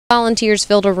Volunteers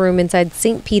filled a room inside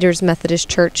St. Peter's Methodist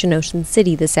Church in Ocean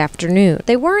City this afternoon.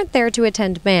 They weren't there to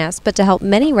attend Mass, but to help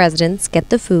many residents get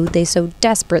the food they so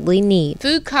desperately need.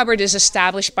 Food Cupboard is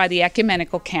established by the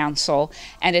Ecumenical Council,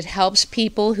 and it helps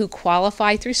people who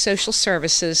qualify through social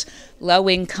services, low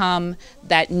income,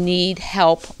 that need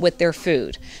help with their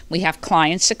food. We have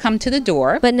clients that come to the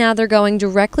door. But now they're going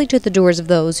directly to the doors of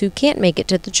those who can't make it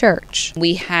to the church.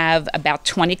 We have about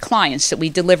 20 clients that we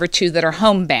deliver to that are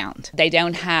homebound. They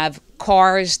don't have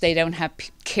cars, they don't have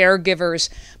caregivers,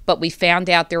 but we found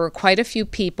out there were quite a few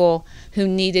people who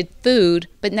needed food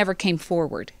but never came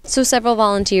forward. So several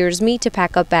volunteers meet to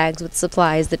pack up bags with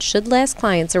supplies that should last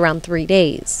clients around 3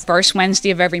 days. First Wednesday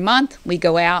of every month, we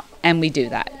go out and we do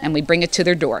that, and we bring it to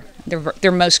their door.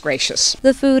 They're most gracious.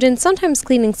 The food and sometimes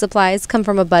cleaning supplies come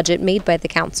from a budget made by the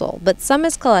council, but some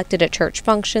is collected at church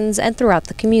functions and throughout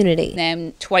the community.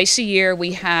 Then twice a year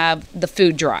we have the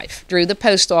food drive. Through the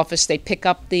post office, they pick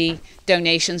up the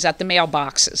donations at the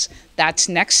mailboxes. That's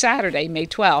next Saturday, May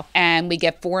 12th, and we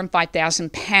get 4,000 and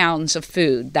 5,000 pounds of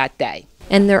food that day.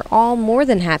 And they're all more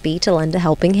than happy to lend a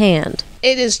helping hand.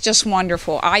 It is just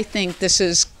wonderful. I think this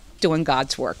is doing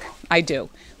God's work. I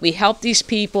do. We help these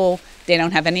people. They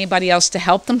don't have anybody else to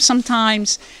help them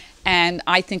sometimes, and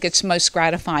I think it's most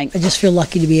gratifying. I just feel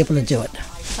lucky to be able to do it.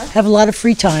 I have a lot of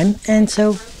free time, and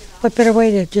so what better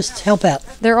way to just help out?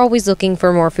 They're always looking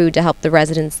for more food to help the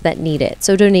residents that need it,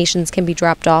 so donations can be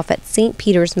dropped off at St.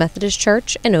 Peter's Methodist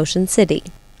Church in Ocean City.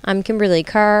 I'm Kimberly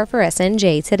Carr for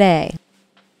SNJ Today.